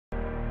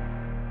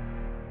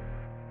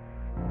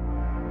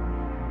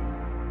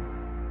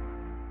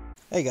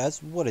Hey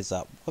guys, what is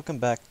up? Welcome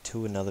back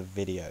to another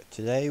video.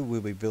 Today we'll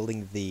be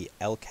building the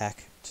LCAC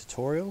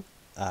tutorial.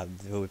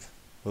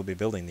 We'll be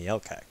building the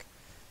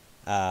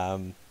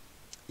LCAC.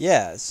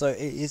 Yeah, so it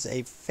is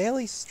a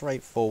fairly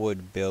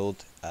straightforward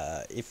build.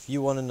 If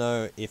you want to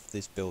know if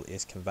this build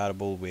is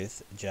compatible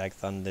with Jag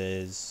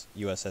Thunder's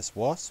USS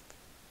Wasp,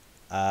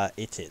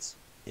 it is.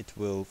 It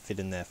will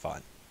fit in there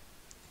fine.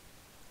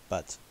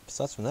 But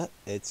besides from that,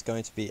 it's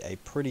going to be a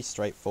pretty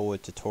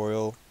straightforward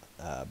tutorial.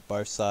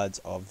 Both sides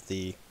of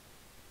the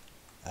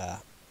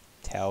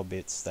tail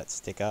bits that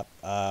stick up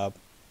are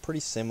pretty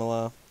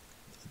similar.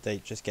 They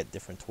just get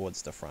different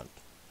towards the front.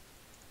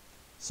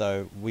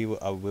 So we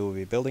will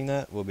be building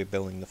that. We'll be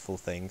building the full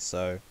thing.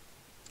 So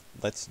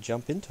let's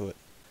jump into it.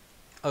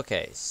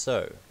 Okay,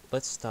 so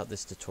let's start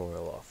this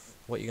tutorial off.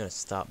 What you're going to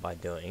start by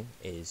doing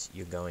is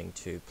you're going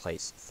to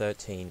place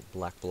 13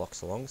 black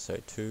blocks along. So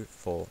 2,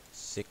 4,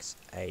 6,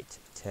 8,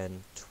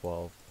 10,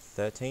 12,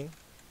 13.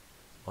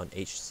 On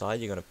each side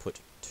you're going to put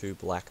 2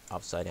 black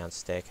upside down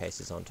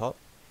staircases on top.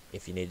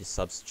 If you need to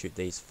substitute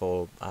these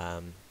for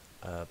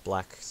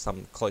black,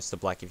 some close to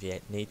black if you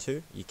need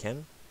to, you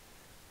can.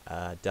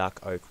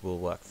 Dark oak will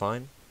work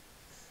fine.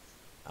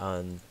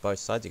 On both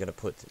sides you're going to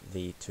put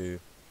the 2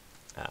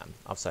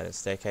 upside down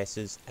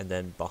staircases, and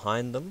then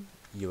behind them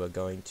you are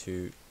going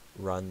to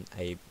run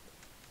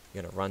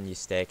your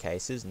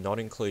staircases, not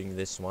including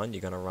this one.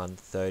 You're going to run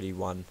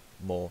 31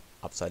 more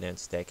upside down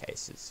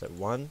staircases. So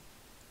 1,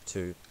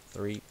 2,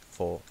 3,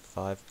 4,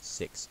 5,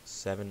 6,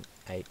 7,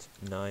 8,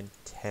 9,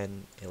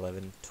 10,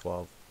 11,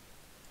 12,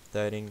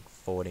 13,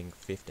 14,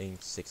 15,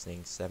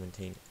 16,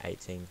 17,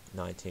 18,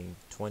 19,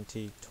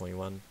 20,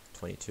 21,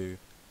 22,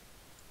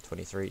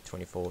 23,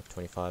 24,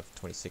 25,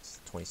 26,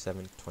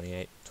 27,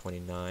 28,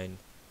 29,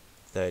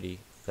 30,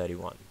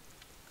 31.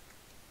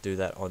 Do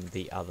that on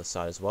the other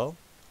side as well.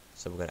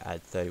 So we're going to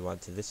add 31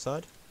 to this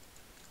side.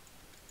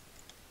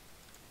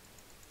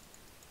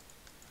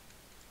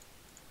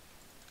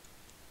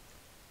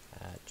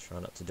 Try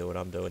not to do what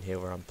I'm doing here,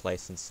 where I'm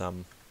placing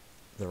some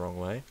the wrong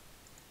way.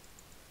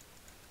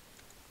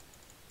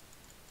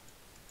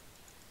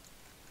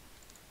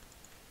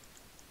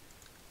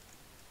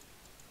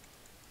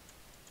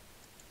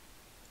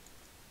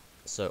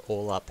 So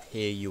all up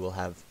here you will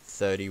have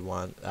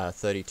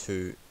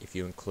 32 if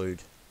you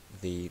include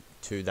the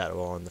 2 that are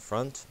on the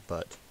front,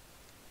 but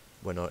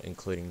we're not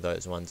including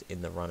those ones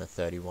in the runner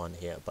 31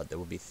 here, but there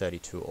will be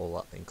 32 all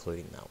up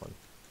including that one.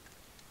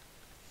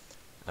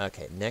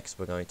 Okay, next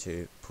we're going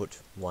to put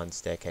 1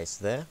 staircase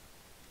there,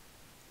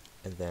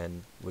 and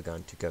then we're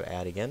going to go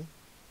out again,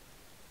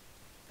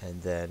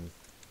 and then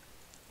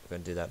we're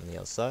going to do that on the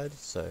other side.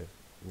 So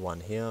 1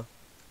 here,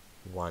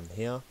 1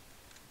 here,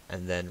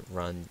 and then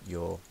run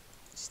your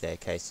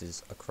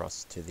staircases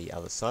across to the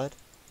other side.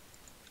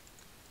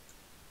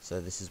 So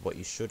this is what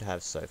you should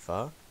have so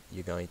far.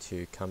 You're going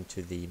to come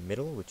to the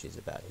middle, which is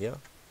about here.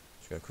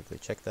 Just going to quickly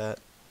check that.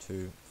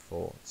 2,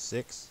 4,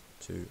 6,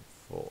 2,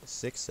 4,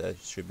 6. So it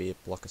should be a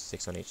block of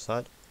 6 on each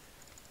side.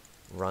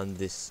 Run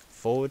this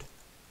forward.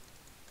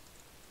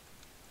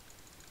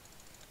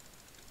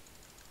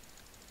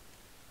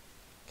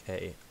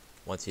 Okay,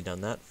 once you've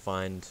done that,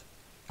 find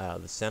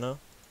the center,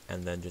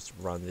 and then just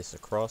run this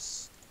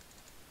across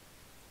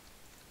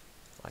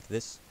like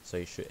this. So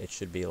it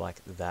should be like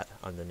that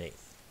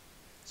underneath.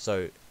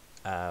 So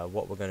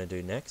what we're going to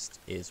do next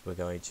is we're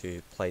going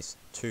to place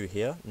 2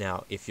 here.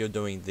 Now if you're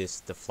doing this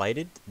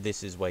deflated,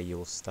 this is where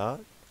you'll start.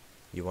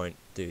 You won't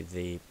do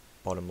the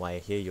bottom layer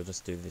here, you'll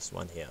just do this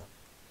one here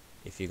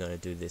if you're going to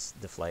do this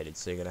deflated.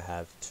 So you're going to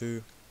have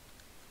 2,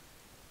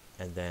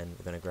 and then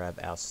we're going to grab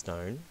our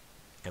stone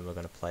and we're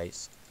going to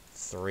place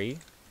 3,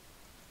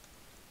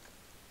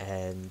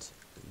 and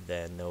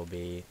then there'll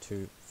be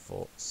 2,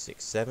 4,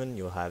 6, 7.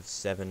 You'll have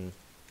 7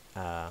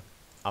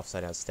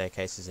 upside down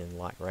staircases in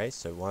light gray.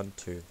 So 1,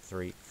 2,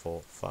 3,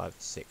 4, 5,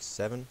 6,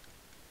 7.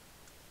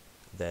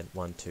 Then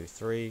 1, 2,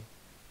 3,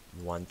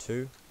 1,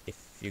 2.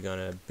 If you're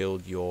going to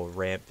build your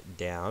ramp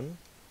down,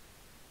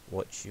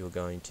 what you're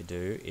going to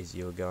do is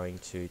you're going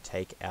to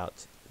take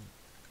out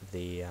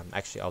the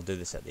actually I'll do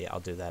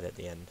that at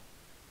the end.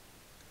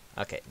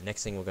 Okay,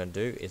 next thing we're going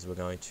to do is we're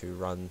going to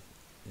run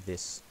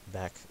this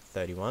back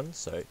 31.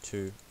 So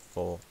 2,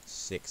 4,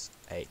 6,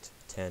 8,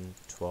 10,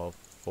 12,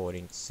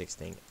 14,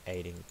 16,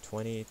 18,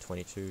 20,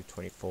 22,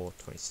 24,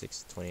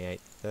 26, 28,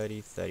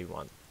 30,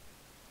 31.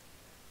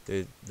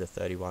 Do the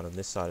 31 on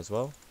this side as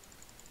well,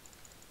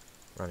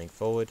 running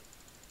forward.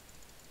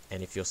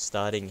 And if you're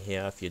starting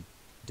here, if you're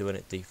doing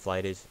it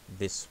deflated,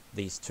 these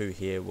 2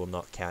 here will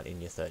not count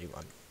in your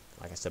 31,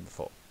 like I said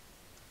before.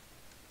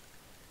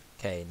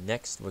 Okay,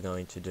 next we're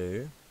going to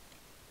do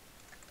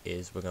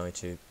is we're going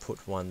to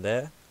put 1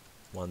 there,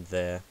 1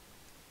 there,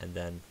 and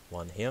then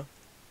 1 here.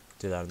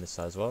 Do that on this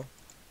side as well,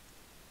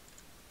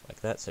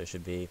 like that. So it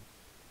should be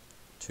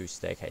 2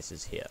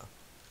 staircases here.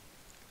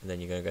 And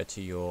then you're going to go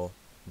to your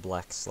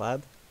black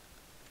slab,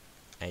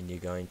 and you're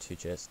going to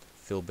just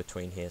fill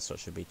between here. So it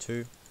should be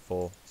 2,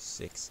 4,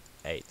 6,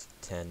 8,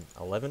 10,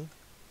 11.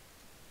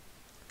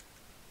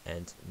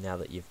 And now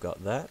that you've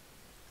got that,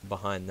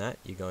 behind that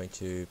you're going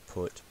to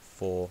put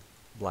 4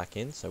 black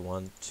in, so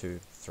 1, 2,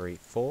 3,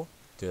 4.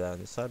 Do that on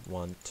this side,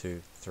 1,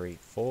 2, 3,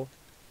 4.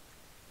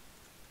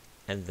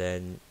 And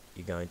then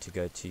you're going to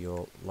go to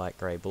your light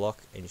grey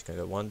block and you're just going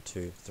to go 1,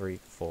 2, 3,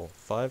 4,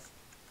 5.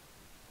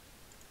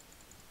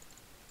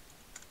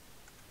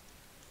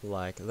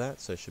 Like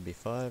that, so it should be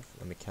 5.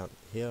 Let me count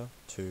here,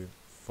 2,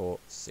 4,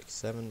 6,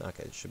 7.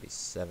 Okay, it should be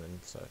 7,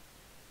 so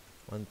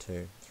 1,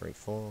 2, 3,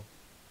 4.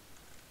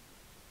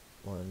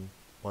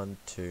 1,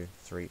 2,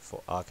 3,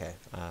 4. Okay,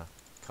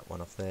 cut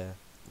one off there,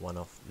 one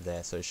off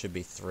there, so it should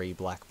be 3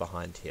 black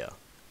behind here.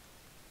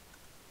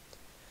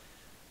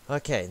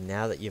 Okay,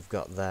 now that you've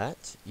got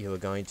that, you are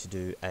going to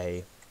do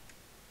a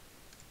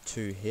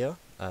 2 here.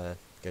 Go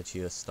to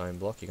your stone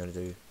block, you're going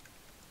to do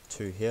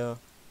 2 here,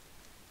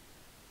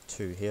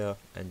 2 here,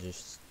 and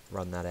just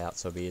run that out,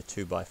 so it'll be a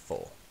 2 by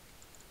 4.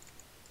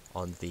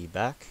 On the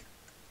back,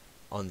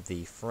 on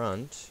the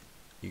front,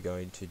 you're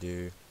going to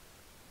do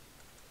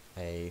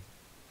a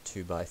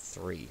 2 by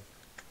 3.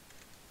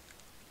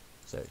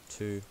 So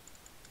 2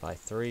 by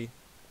 3,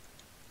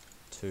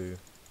 2,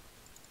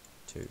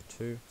 2,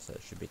 2, so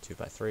it should be 2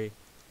 by 3.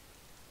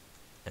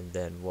 And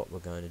then what we're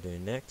going to do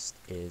next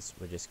is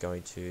we're just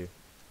going to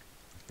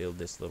build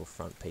this little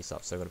front piece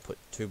up. So we're going to put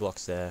 2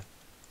 blocks there,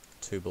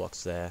 2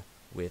 blocks there,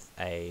 with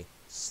a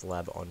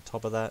slab on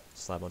top of that,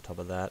 slab on top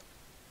of that.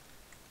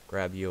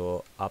 Grab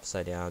your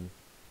upside down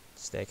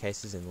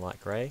staircases in light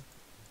grey,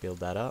 build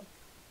that up.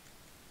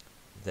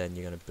 Then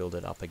you're going to build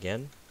it up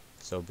again.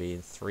 So it'll be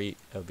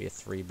a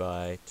 3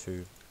 by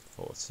 2,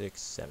 4,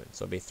 6, 7.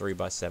 So it'll be 3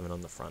 by 7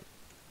 on the front.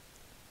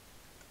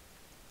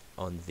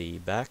 On the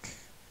back,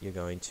 you're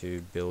going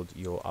to build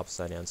your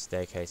upside down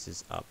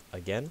staircases up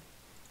again.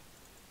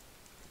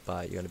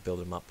 But you're going to build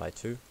them up by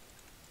 2.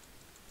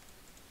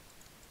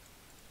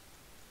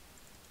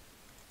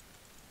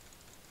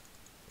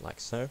 Like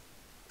so.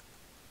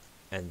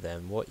 And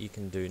then what you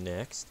can do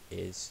next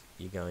is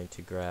you're going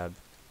to grab,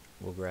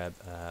 we'll grab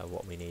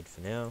what we need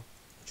for now,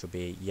 which will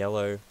be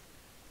yellow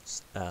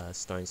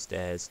stone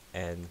stairs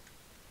and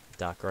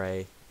dark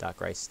grey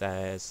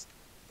stairs,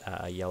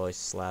 yellow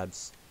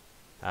slabs,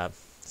 dark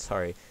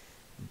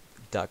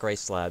grey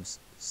slabs,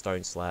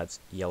 stone slabs,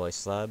 yellow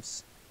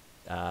slabs,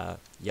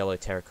 yellow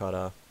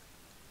terracotta,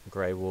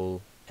 grey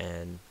wool,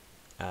 and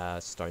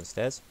stone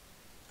stairs.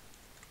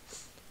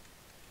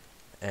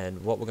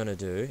 And what we're going to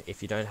do,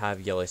 if you don't have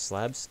yellow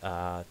slabs,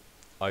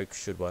 oak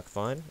should work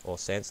fine, or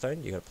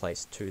sandstone. You're going to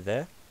place 2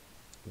 there.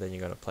 Then you're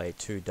going to place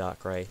 2 dark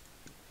grey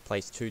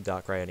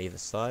on either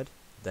side,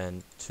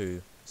 then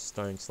 2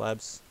 stone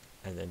slabs,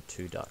 and then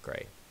 2 dark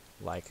grey,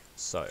 like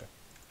so.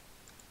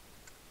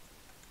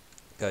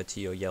 Go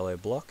to your yellow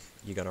block.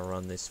 You're going to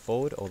run this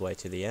forward all the way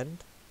to the end.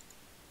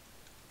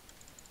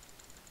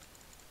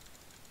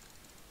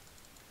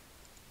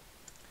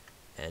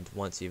 And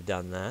once you've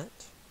done that,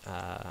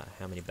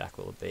 how many back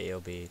will it be? It'll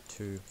be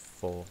 2,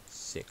 4,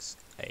 6,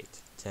 8,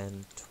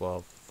 10,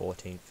 12,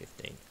 14,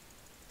 15.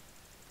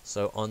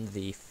 So on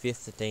the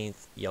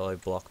 15th yellow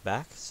block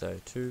back,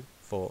 so 2,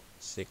 4,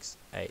 6,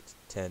 8,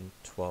 10,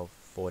 12,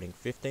 14,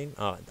 15.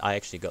 Oh, I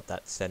actually got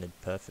that centered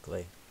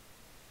perfectly.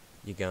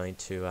 You're going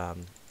to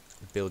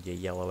build your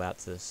yellow out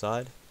to the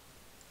side.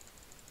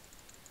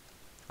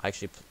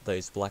 Actually,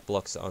 those black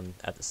blocks on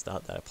at the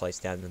start that I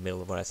placed down in the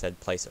middle of when I said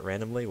place it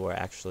randomly were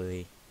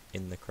actually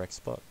in the correct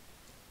spot.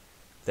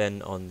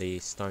 Then on the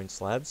stone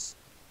slabs,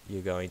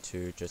 you're going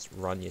to just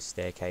run your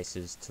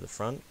staircases to the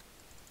front,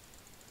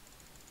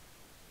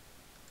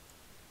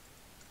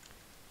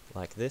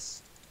 like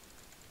this,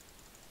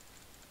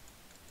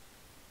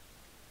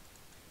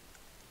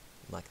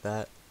 like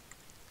that,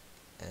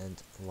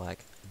 and like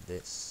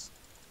this.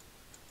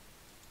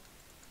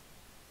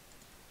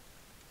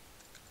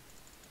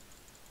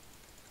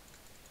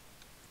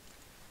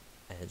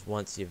 And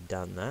once you've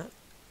done that,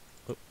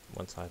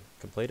 once I've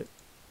completed,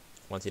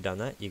 once you've done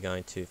that, you're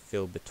going to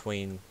fill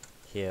between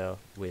here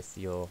with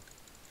your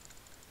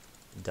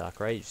dark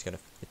grey. You're just going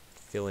to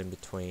fill in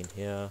between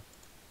here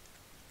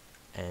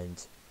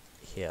and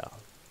here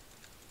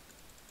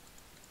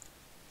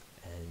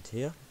and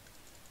here.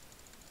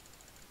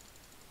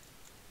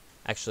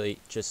 Actually,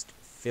 just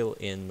fill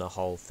in the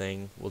whole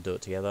thing. We'll do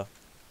it together.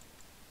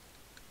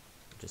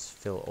 Just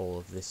fill all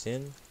of this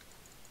in.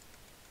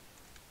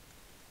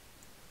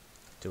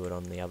 Do it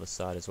on the other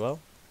side as well.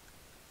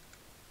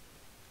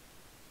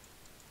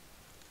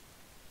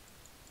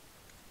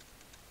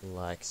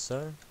 Like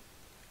so.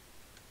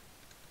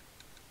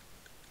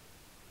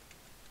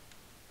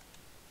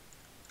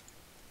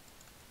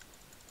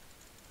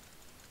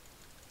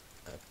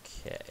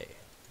 Okay,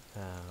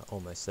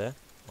 almost there,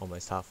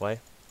 almost halfway.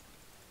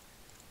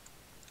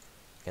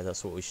 Okay,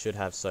 that's what we should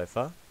have so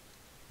far.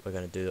 We're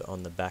going to do it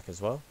on the back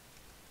as well.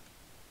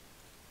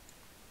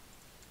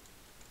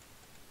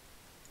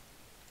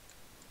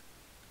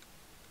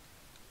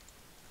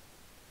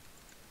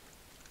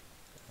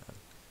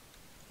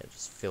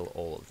 Just fill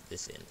all of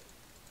this in.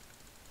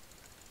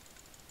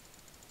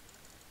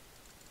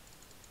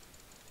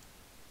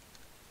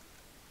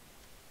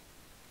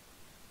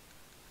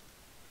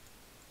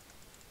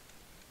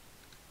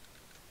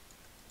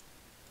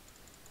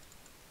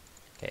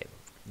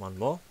 one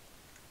more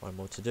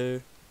to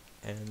do,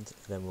 and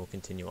then we'll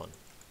continue on.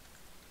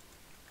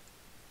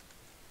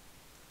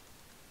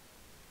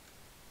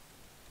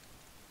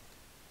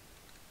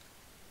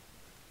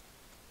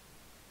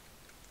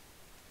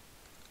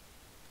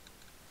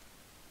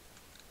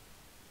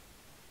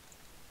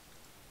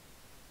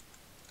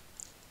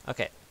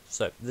 Okay,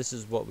 so this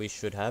is what we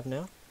should have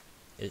now.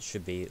 It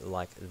should be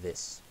like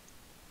this.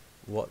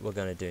 What we're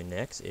going to do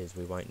next is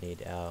we won't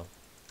need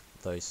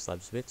those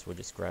slabs bits. We'll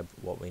just grab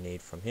what we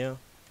need from here.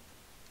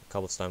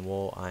 Cobblestone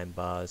wall, iron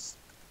bars,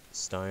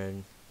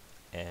 stone,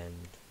 and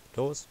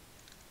doors.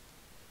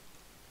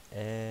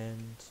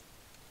 And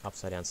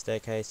upside down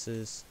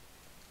staircases,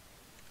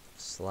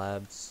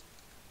 slabs,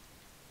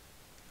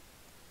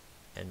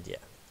 and yeah.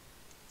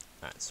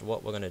 Alright, so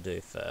what we're going to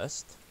do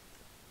first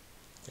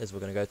is we're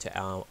going to go to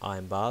our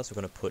iron bars.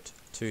 We're going to put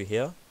 2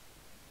 here,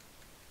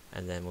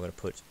 and then we're going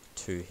to put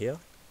 2 here,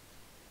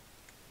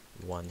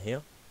 1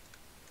 here,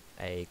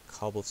 a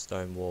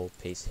cobblestone wall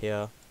piece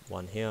here,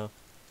 1 here.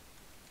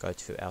 Go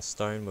to our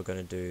stone, we're going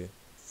to do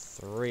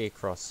 3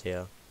 across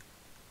here,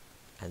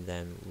 and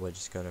then we're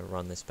just going to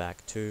run this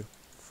back 2,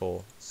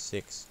 4,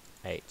 6,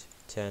 8,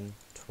 10,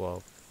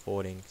 12,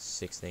 14,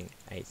 16,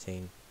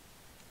 18,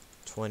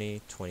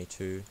 20,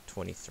 22,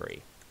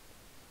 23.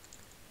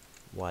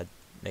 Wide,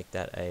 make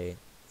that a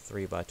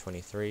 3 by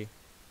 23,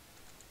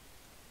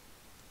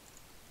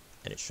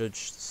 and it should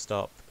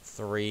stop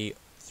 3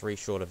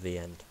 short of the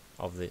end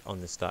of on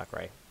this dark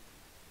grey.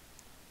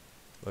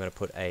 We're going to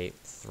put a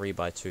 3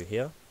 by 2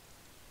 here,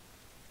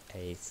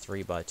 a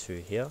 3 by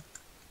 2 here,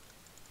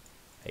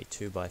 a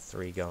 2 by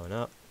 3 going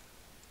up,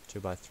 2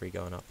 by 3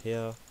 going up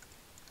here,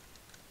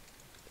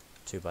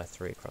 2 by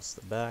 3 across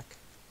the back,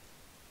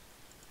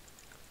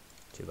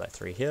 2 by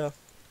 3 here,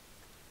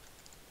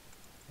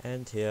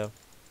 and here,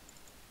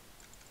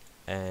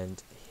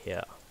 and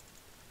here.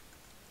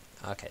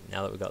 Okay,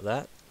 now that we've got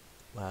that,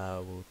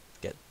 we'll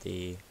get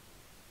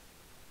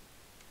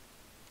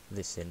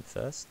this in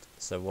first.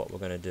 So what we're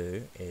going to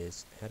do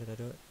is, how did I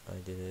do it? I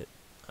did it,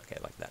 okay,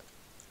 like that.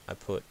 I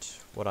put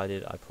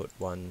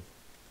 1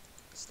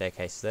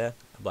 staircase there,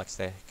 a black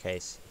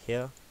staircase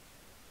here,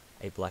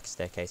 a black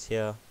staircase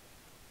here,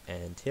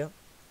 and here,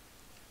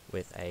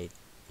 with a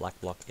black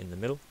block in the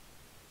middle,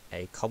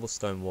 a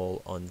cobblestone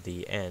wall on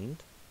the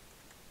end.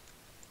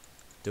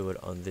 Do it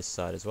on this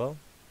side as well.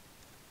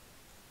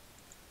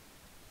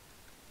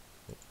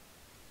 If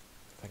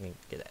I can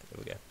get that, there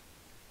we go.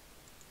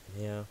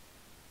 And here,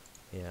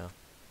 here, and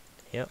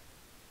here.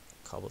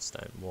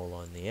 Cobblestone wall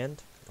on the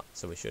end.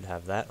 So we should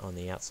have that on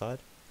the outside.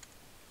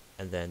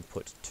 And then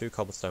put 2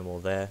 cobblestone wall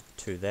there,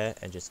 2 there,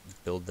 and just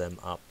build them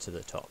up to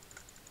the top.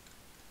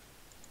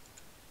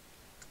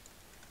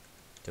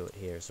 Do it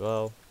here as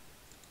well.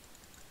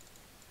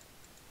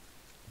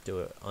 Do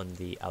it on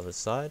the other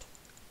side.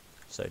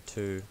 So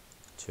 2,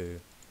 2, and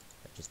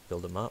just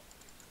build them up.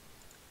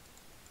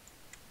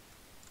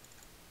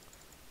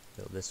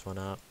 Build this one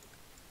up.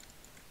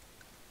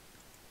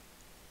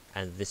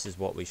 And this is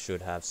what we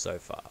should have so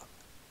far.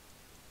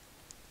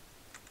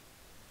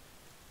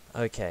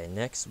 Okay,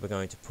 next we're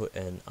going to put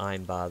an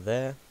iron bar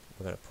there.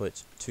 We're going to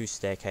put 2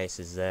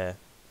 staircases there,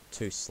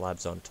 2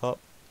 slabs on top.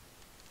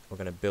 We're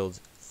going to build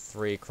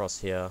 3 across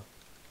here.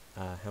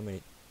 How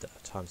many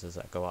times does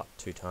that go up?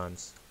 2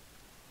 times.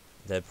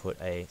 Then put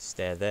a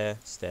stair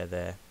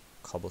there,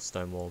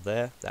 cobblestone wall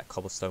there. That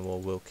cobblestone wall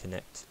will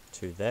connect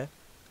to there.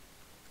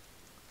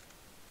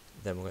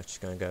 Then we're just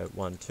going to go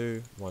 1,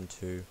 2, 1,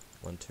 2,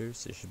 1, 2.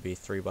 So it should be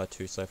 3 by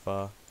 2 so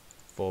far,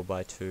 4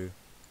 by 2,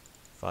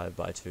 5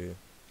 by 2,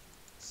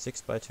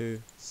 6 by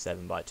 2,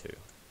 7 by 2.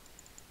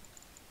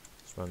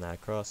 Just run that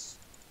across,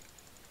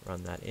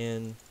 run that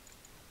in.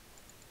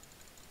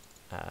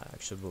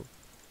 Actually,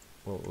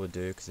 what we'll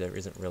do, because there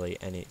isn't really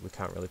any, we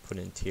can't really put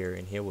an interior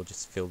in here, we'll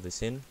just fill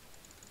this in.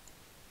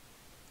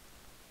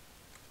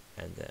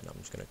 And then I'm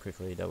just going to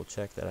quickly double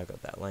check that I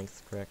got that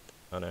length correct.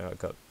 Oh no, I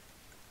got,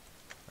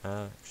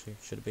 actually,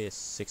 should it be a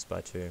 6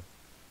 by 2?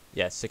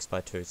 Yeah, 6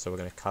 by 2, so we're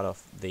going to cut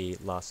off the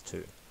last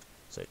 2.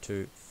 So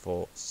 2,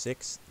 4,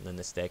 6, and then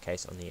the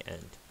staircase on the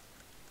end.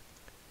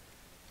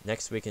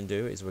 Next we can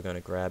do is we're going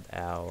to grab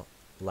our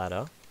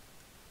ladder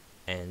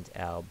and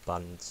our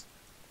buttons.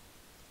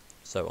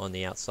 So on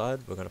the outside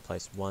we're going to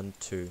place 1,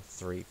 2,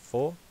 3,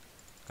 4.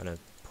 Going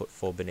to put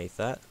 4 beneath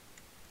that.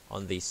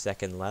 On the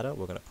second ladder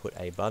we're going to put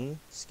a button,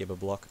 skip a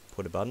block,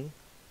 put a button,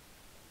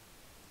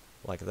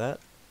 like that.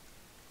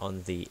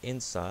 On the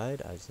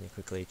inside, I just need to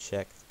quickly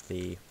check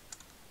the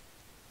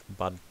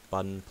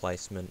button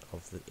placement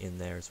of in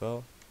there as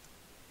well.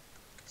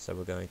 So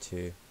we're going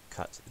to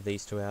cut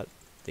these 2 out,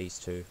 these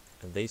 2,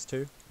 and these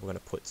 2. We're going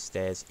to put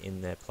stairs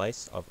in their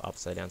place of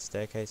upside down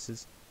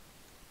staircases.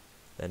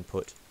 Then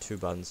put 2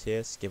 buttons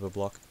here, skip a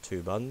block,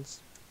 2 buttons,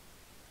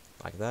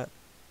 like that.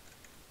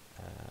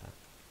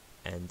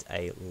 And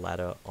a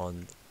ladder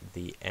on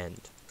the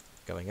end,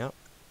 going up.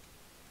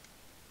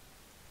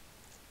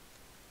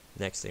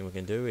 Next thing we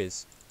can do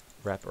is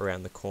wrap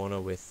around the corner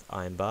with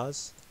iron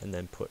bars, and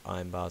then put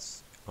iron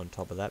bars on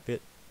top of that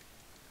bit.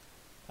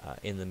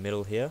 in the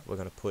middle here, we're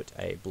going to put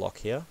a block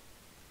here,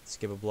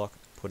 skip a block,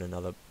 put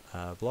another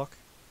block.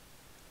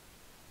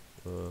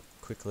 We'll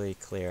quickly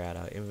clear out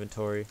our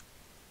inventory.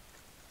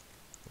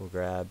 We'll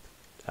grab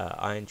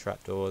iron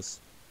trapdoors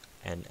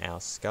and our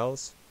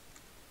skulls,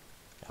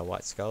 our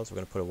white skulls. We're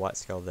going to put a white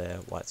skull there,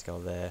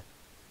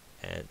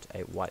 and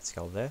a white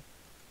skull there.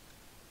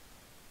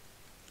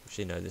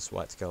 Actually, no, this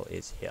white skull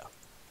is here.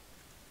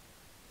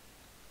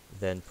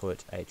 Then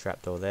put a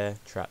trapdoor there,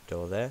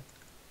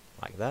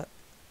 like that.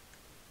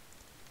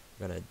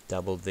 We're going to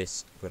double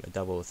this, we're going to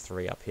double a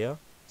 3 up here.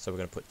 So we're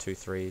going to put 2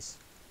 3s.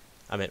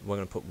 We're going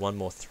to put one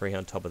more 3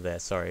 on top of there,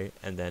 sorry,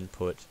 and then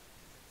put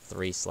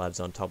 3 slabs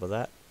on top of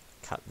that.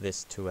 Cut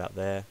this 2 out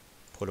there,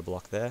 put a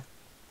block there.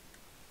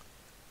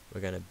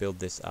 We're going to build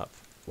this up,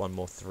 one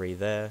more 3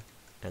 there,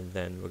 and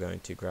then we're going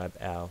to grab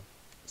our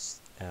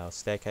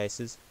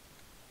staircases.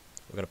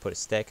 We're going to put a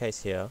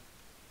staircase here,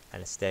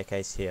 and a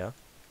staircase here,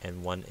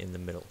 and one in the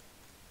middle.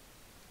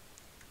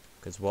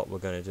 Because what we're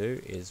going to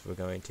do is we're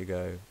going to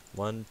go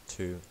 1,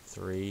 2,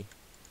 3,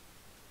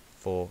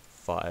 4,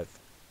 5.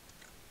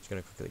 Just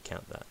going to quickly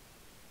count that.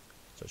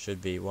 So it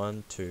should be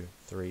 1, 2,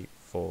 3,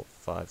 4,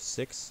 5,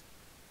 6.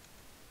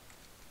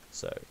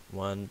 So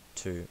 1,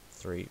 2,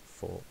 3,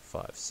 4,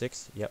 5,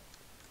 6. Yep.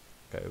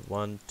 Go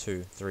 1,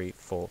 2, 3,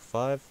 4,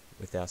 5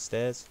 with our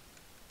stairs.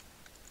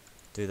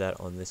 Do that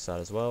on this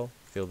side as well.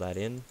 Fill that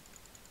in.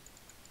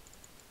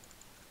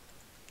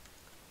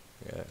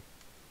 Go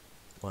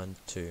 1,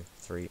 2,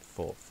 3,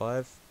 4,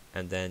 5.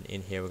 And then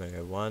in here we're going to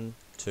go 1,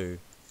 2,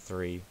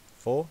 3,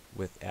 4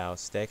 with our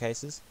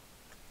staircases.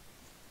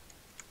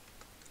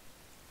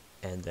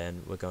 And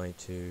then we're going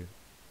to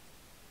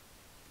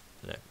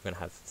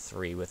have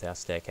 3 with our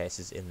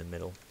staircases in the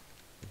middle,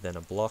 then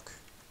a block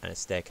and a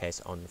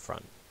staircase on the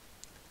front.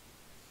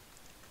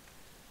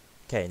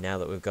 Okay, now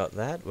that we've got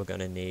that, we're going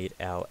to need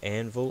our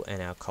anvil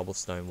and our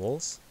cobblestone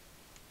walls.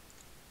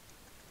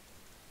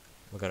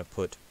 We're going to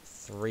put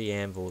 3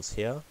 anvils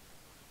here,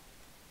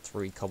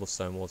 3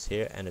 cobblestone walls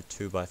here, and a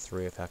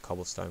 2x3 of our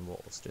cobblestone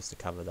walls, just to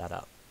cover that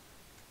up.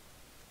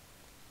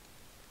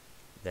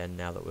 Then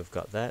now that we've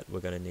got that, we're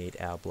going to need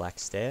our black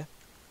stair.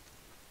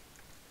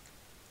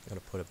 I'm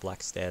going to put a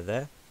black stair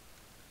there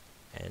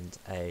and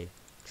a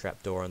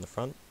trapdoor on the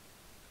front.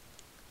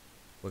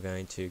 We're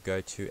going to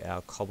go to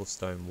our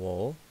cobblestone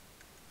wall.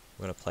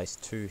 We're going to place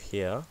 2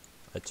 here,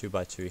 a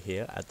 2x2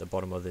 here at the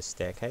bottom of this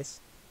staircase.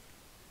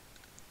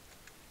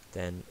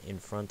 Then in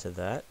front of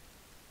that,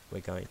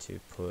 we're going to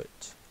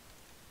put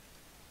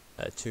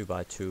a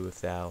 2x2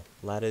 with our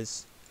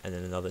ladders, and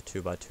then another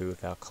 2x2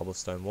 with our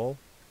cobblestone wall.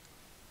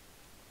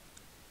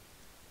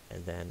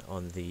 And then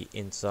on the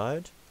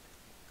inside,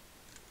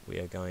 we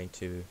are going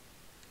to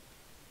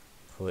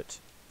put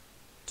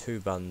 2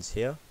 buns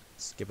here,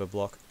 skip a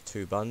block,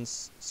 2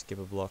 buns, skip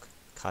a block,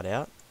 cut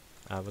out.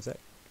 Was that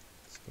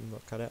skip a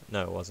block cut out?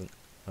 No, it wasn't.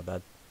 My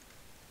bad.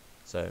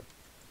 So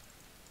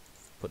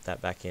put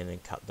that back in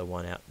and cut the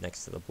one out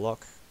next to the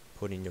block.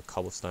 Put in your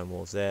cobblestone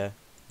walls there,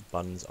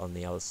 buttons on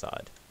the other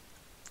side,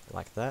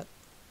 like that.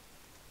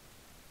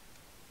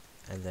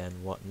 And then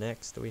what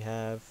next do we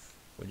have?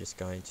 We're just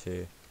going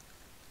to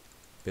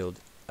build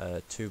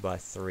a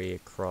 2x3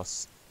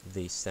 across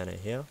the center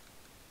here.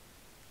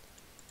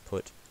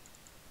 Put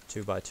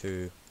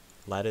 2x2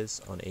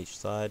 ladders on each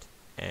side,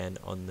 and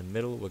on the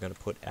middle we're going to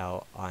put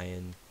our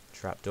iron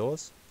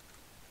trapdoors,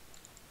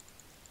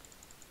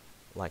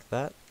 like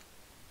that.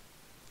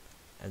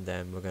 And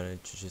then we're going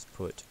to just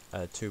put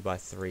a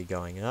 2x3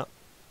 going up,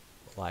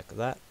 like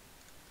that.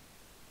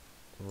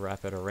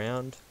 Wrap it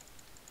around,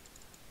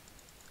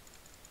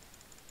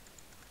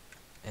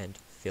 and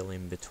fill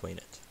in between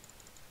it.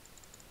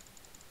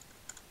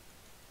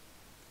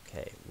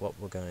 Okay, what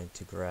we're going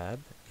to grab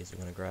is we're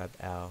going to grab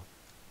our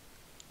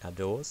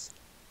doors.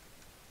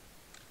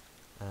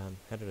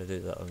 How did I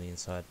do that on the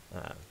inside?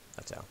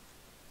 That's how.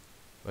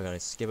 We're going to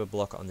skip a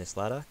block on this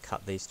ladder,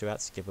 cut these 2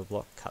 out, skip a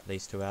block, cut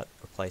these 2 out,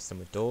 replace them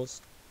with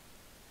doors.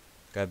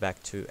 Go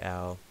back to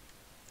our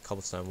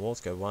cobblestone walls,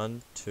 go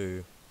 1,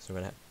 2, so we're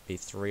going to be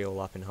 3 all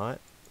up in height,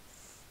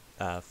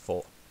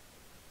 4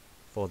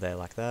 there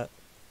like that.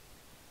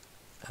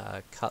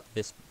 Cut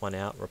this one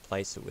out,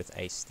 replace it with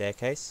a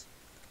staircase.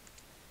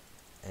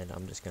 And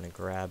I'm just going to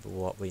grab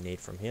what we need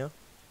from here.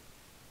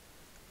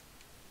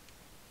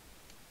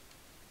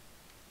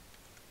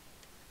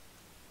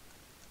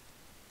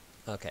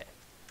 Okay,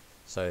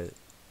 so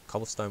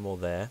cobblestone wall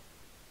there,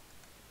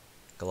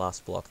 glass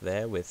block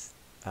there with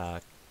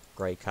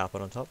grey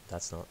carpet on top.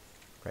 That's not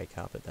grey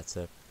carpet, that's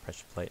a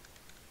pressure plate.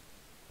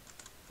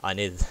 I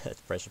needed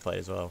that pressure plate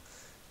as well.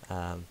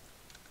 Do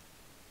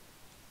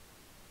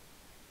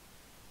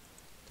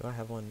I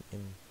have one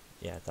in?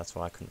 Yeah, that's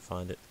why I couldn't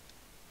find it.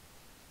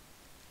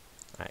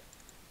 Right.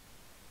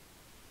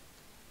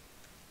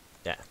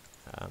 Yeah.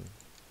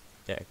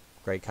 Yeah,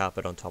 grey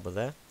carpet on top of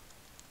there.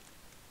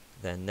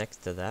 Then next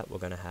to that, we're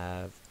going to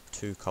have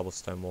 2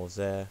 cobblestone walls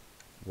there,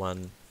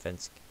 1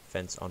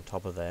 fence on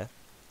top of there.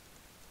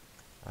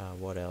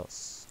 What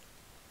else?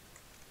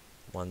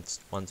 One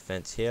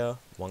fence here,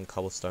 1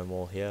 cobblestone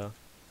wall here,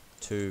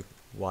 2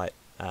 white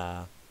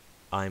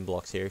iron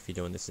blocks here if you're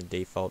doing this in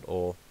default,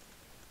 or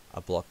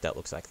a block that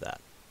looks like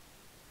that.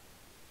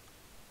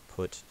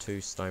 Put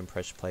 2 stone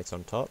pressure plates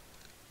on top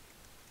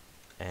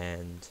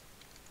and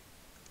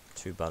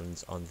 2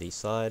 buttons on the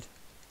side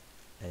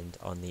and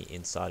on the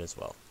inside as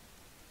well.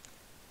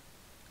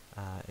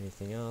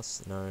 Anything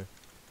else? No.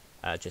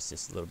 Just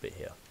this little bit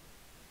here.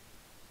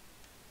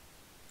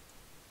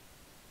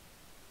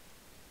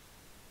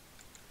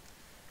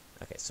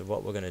 Okay, so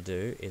what we're going to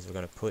do is we're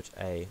going to put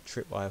a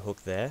tripwire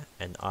hook there,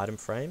 an item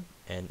frame,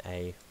 and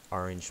a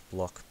orange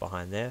block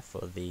behind there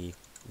for the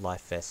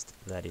life vest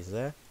that is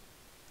there.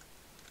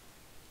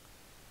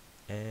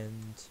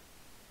 And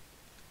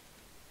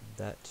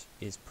that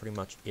is pretty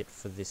much it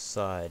for this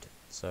side.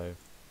 So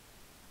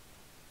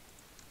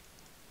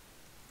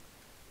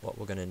what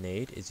we're going to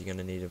need is you're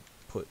going to need to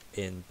put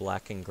in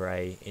black and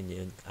grey in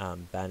your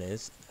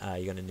banners.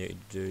 You're going to need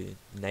to do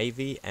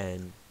navy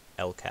and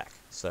LCAC.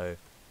 So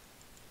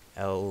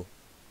LCAC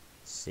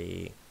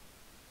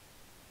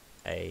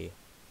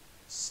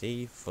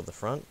for the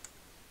front,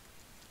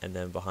 and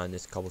then behind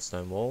this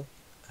cobblestone wall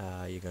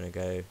you're going to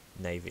go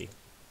navy,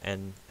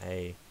 NAVY,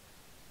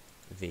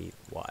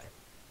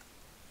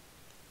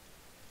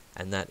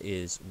 and that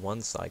is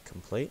one side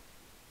complete.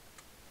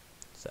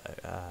 So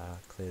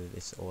clear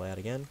this all out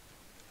again.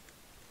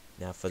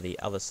 Now for the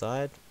other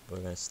side, we're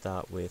going to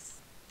start with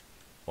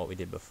what we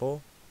did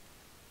before.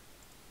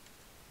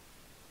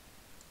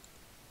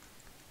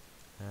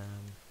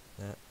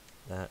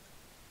 That,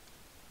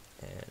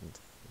 and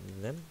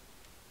them,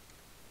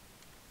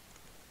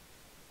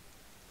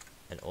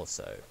 and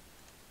also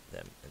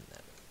them and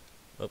them.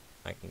 Oh,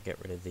 I can get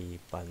rid of the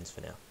buttons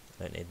for now.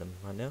 Don't need them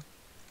right now.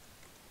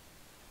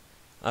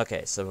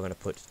 Okay, so we're going to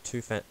put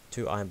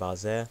two iron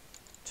bars there,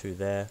 2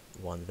 there,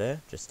 1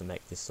 there, just to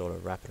make this sort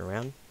of wrapping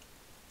around.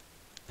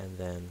 And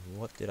then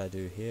what did I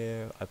do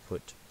here? I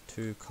put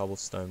 2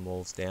 cobblestone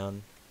walls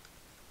down,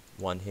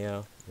 1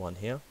 here, 1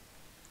 here.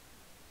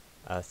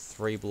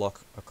 3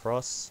 block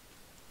across,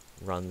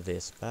 run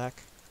this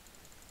back.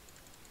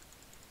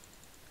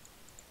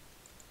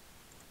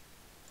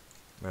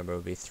 Remember, it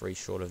would be 3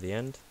 short of the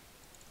end.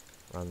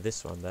 Run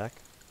this one back.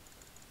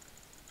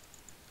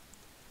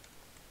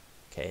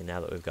 Okay, now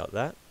that we've got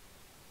that,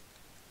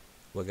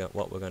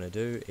 what we're going to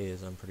do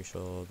is, I'm pretty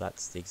sure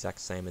that's the exact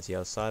same as the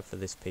other side for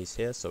this piece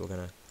here, so we're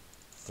going to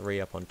 3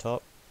 up on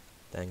top,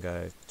 then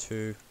go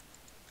 2,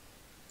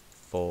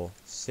 4,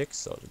 6,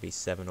 so it'll be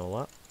 7 all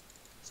up.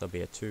 So it'll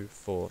be a 2,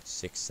 4,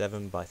 6,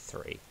 7 by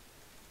 3.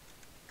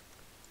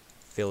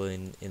 Fill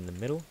in the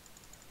middle.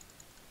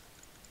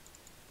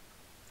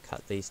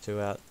 Cut these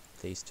 2 out,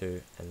 these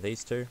 2 and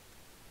these 2.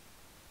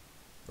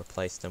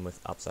 Replace them with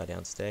upside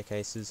down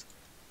staircases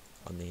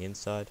on the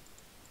inside,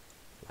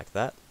 like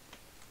that.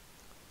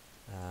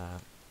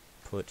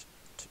 Put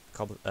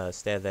a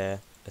stair there,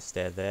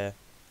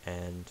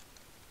 and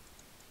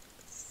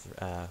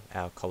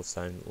our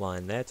cobblestone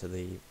line there to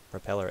the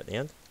propeller at the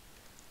end.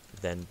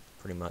 Then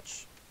pretty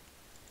much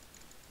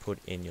put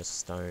in your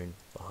stone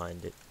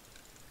behind it.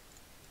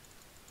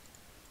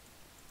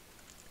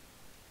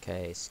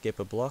 Okay, skip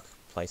a block,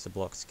 place a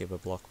block, skip a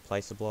block,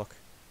 place a block.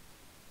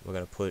 We're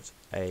going to put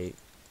a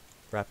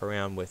wrap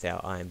around with our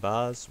iron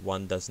bars.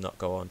 1 does not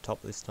go on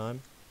top this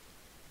time.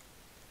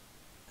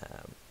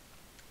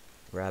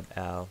 Grab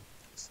our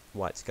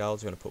white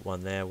skulls. We're going to put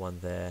 1 there, 1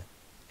 there,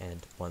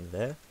 and 1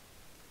 there.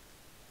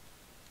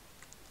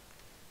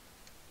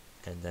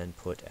 And then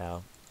put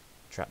our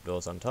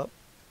trapdoors on top.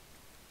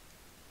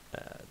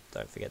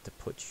 Don't forget to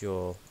put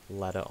your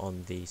ladder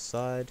on the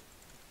side,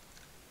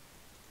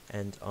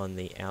 and on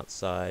the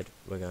outside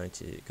we're going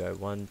to go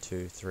 1,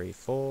 2, 3,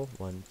 4,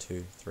 1,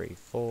 2, 3,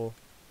 4,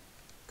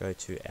 go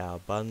to our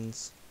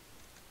buttons,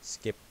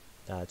 skip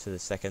to the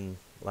second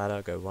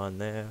ladder, go 1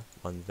 there,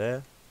 1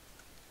 there,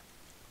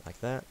 like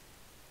that,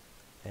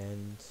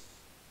 and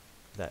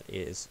that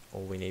is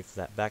all we need for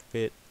that back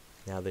bit.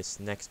 Now this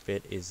next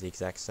bit is the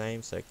exact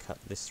same, so cut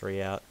this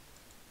 3 out,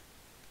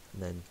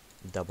 and then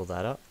double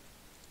that up,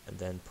 and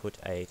then put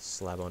a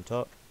slab on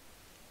top,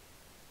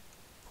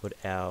 put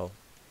our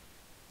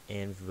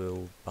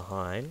anvil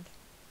behind,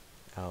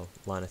 our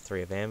line of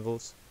 3 of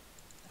anvils,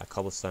 our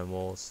cobblestone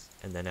walls,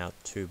 and then our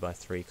 2 by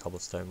 3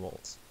 cobblestone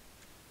walls.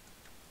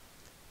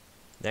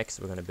 Next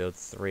we're going to build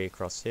 3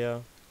 across here,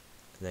 and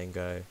then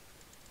go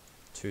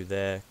 2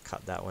 there,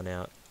 cut that one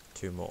out,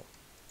 2 more.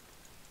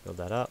 Build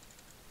that up,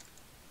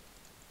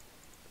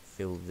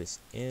 fill this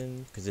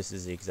in, because this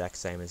is the exact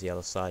same as the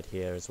other side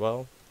here as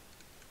well.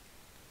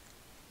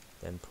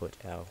 Then put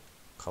our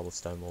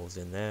cobblestone walls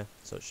in there,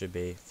 so it should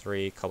be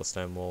 3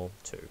 cobblestone wall,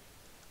 2.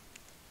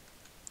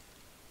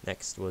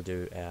 Next we'll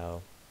do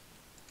our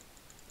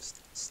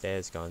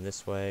stairs going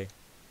this way,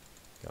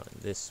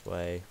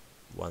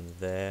 1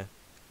 there,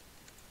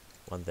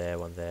 1 there,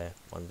 1 there,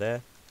 1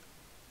 there,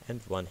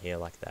 and 1 here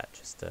like that,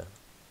 just to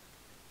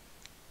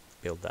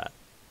build that.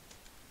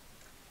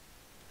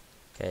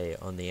 Okay,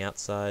 on the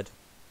outside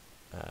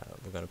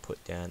we're going to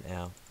put down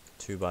our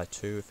 2 by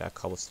 2 with our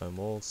cobblestone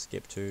walls,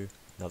 skip 2,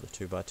 another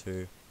 2 by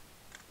 2,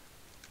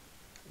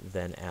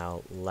 then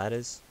our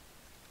ladders,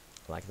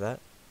 like that.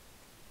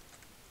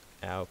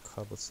 Our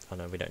cobblestone,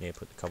 oh no, we don't need to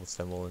put the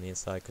cobblestone wall on the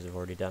inside because we've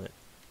already done it.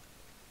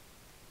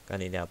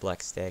 Gonna need our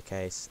black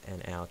staircase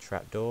and our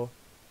trapdoor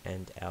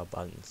and our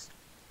buttons.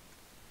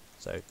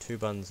 So 2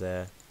 buttons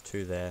there,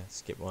 2 there,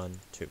 skip 1,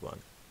 2 1.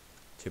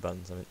 2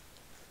 buttons, I mean.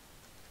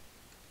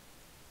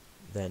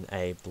 Then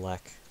a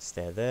black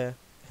stair there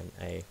and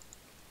a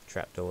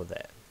trapdoor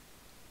there.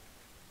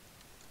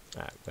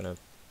 Alright, we're gonna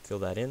fill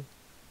that in.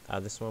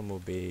 This one will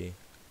be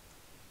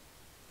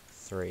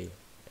 3.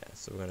 Yeah,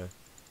 so we're gonna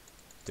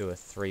do a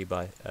 2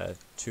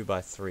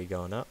 by 3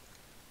 going up.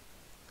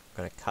 I'm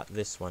going to cut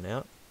this one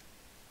out.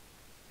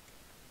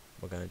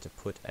 We're going to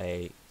put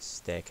a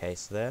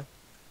staircase there.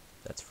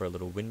 That's for a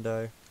little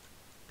window,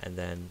 and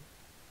then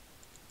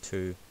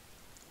 2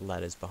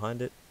 ladders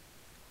behind it.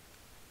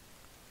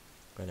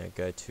 I'm going to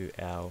go to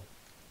our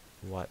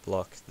white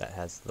block that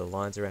has the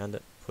lines around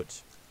it.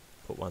 Put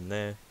one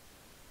there.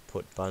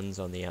 Put buttons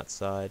on the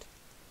outside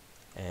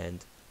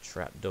and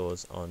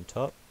trapdoors on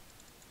top.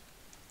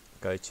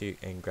 Go to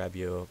and grab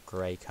your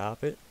grey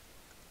carpet.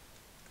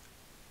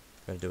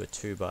 I'm going to do a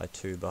 2 by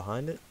 2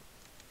 behind it,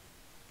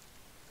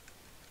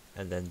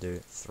 and then do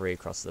 3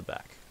 across the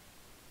back.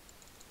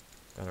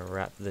 Going to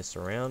wrap this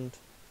around,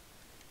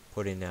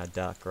 put in our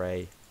dark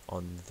grey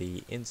on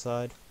the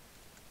inside.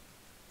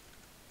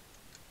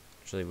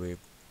 Actually, we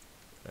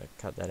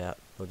cut that out.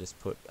 We'll just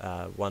put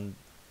 1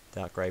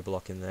 dark grey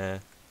block in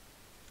there,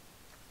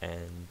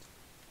 and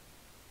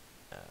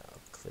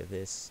I'll clear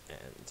this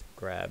and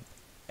grab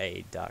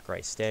a dark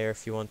grey stair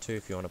if you want to.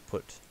 If you want to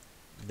put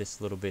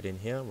this little bit in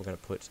here, we're going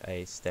to put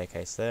a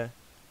staircase there.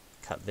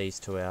 Cut these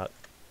 2 out.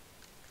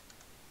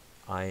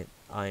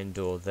 Iron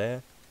door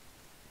there.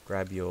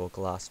 Grab your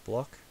glass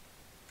block.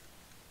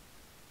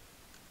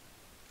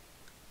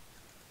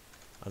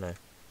 Oh no.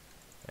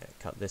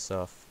 Cut this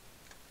off.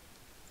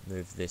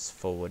 Move this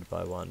forward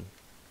by 1.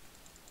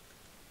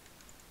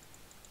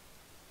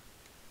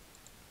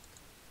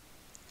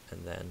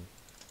 And then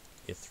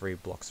your 3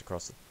 blocks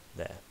across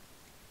there.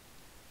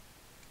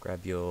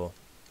 Grab your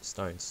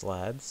stone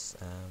slabs.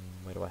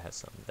 Where do I have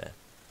some? There.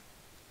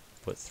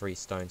 Put 3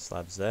 stone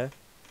slabs there.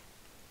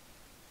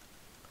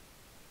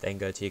 Then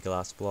go to your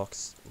glass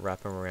blocks,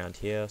 wrap them around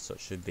here, so it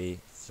should be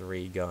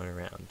 3 going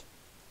around.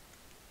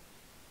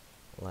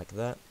 Like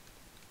that.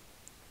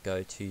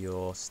 Go to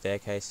your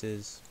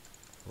staircases,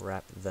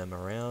 wrap them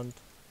around.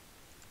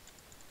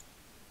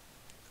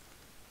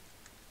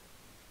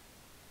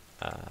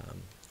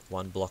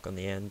 1 block on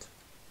the end,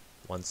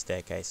 1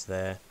 staircase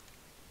there,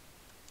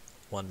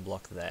 1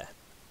 block there.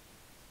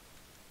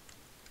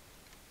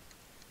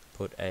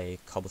 Put a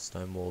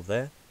cobblestone wall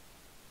there.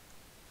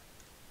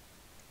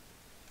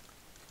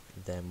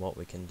 Then what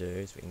we can do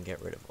is we can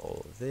get rid of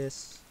all of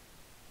this.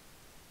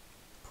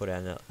 Put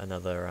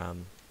another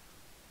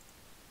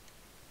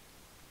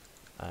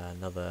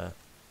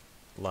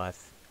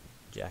life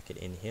jacket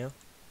in here,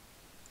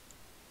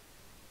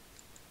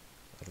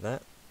 like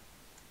that.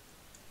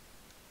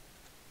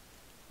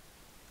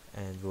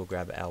 And we'll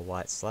grab our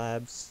white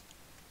slabs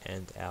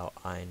and our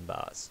iron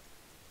bars.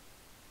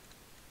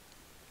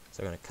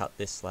 So I'm going to cut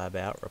this slab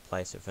out,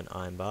 replace it with an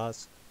iron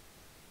bars,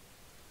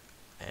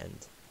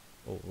 and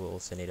we'll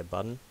also need a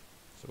button.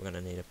 So we're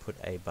going to need to put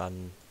a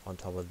button on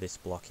top of this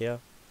block here.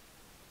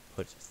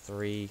 Put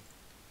 3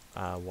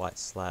 white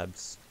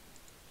slabs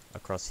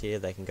across here.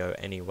 They can go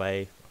any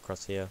way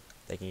across here.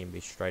 They can even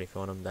be straight if you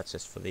want them. That's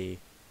just for the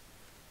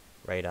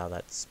radar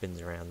that spins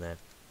around there.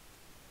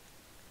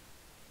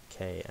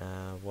 Okay,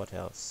 what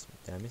else?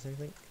 Did I miss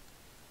anything?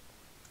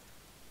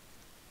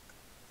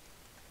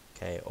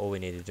 Okay, all we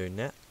have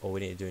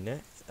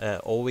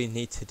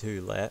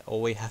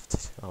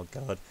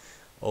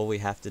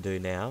to do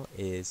now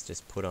is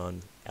just put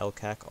on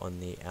LCAC on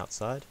the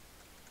outside.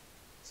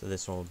 So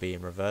this one will be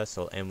in reverse,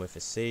 so it'll end with a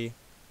C.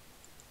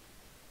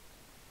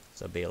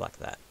 So it'll be like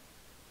that.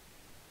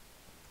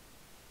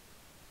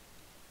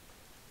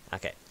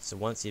 Okay, so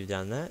once you've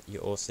done that, you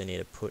also need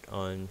to put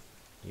on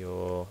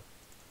your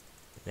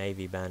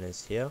navy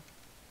banners here.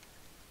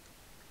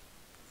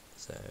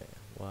 So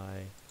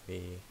YVAN,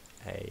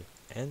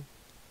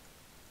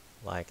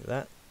 like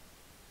that.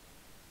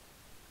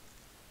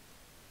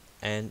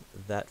 And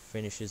that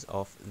finishes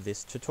off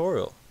this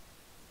tutorial.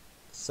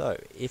 So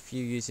if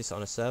you use this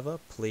on a server,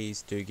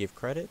 please do give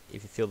credit.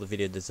 If you feel the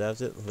video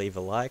deserves it, leave a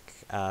like.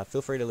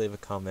 Feel free to leave a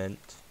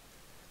comment.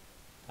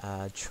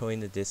 Join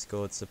the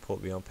Discord,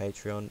 support me on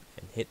Patreon,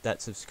 and hit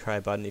that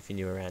subscribe button if you're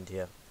new around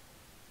here.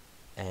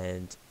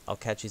 And I'll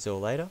catch you all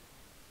later.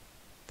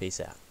 Peace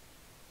out.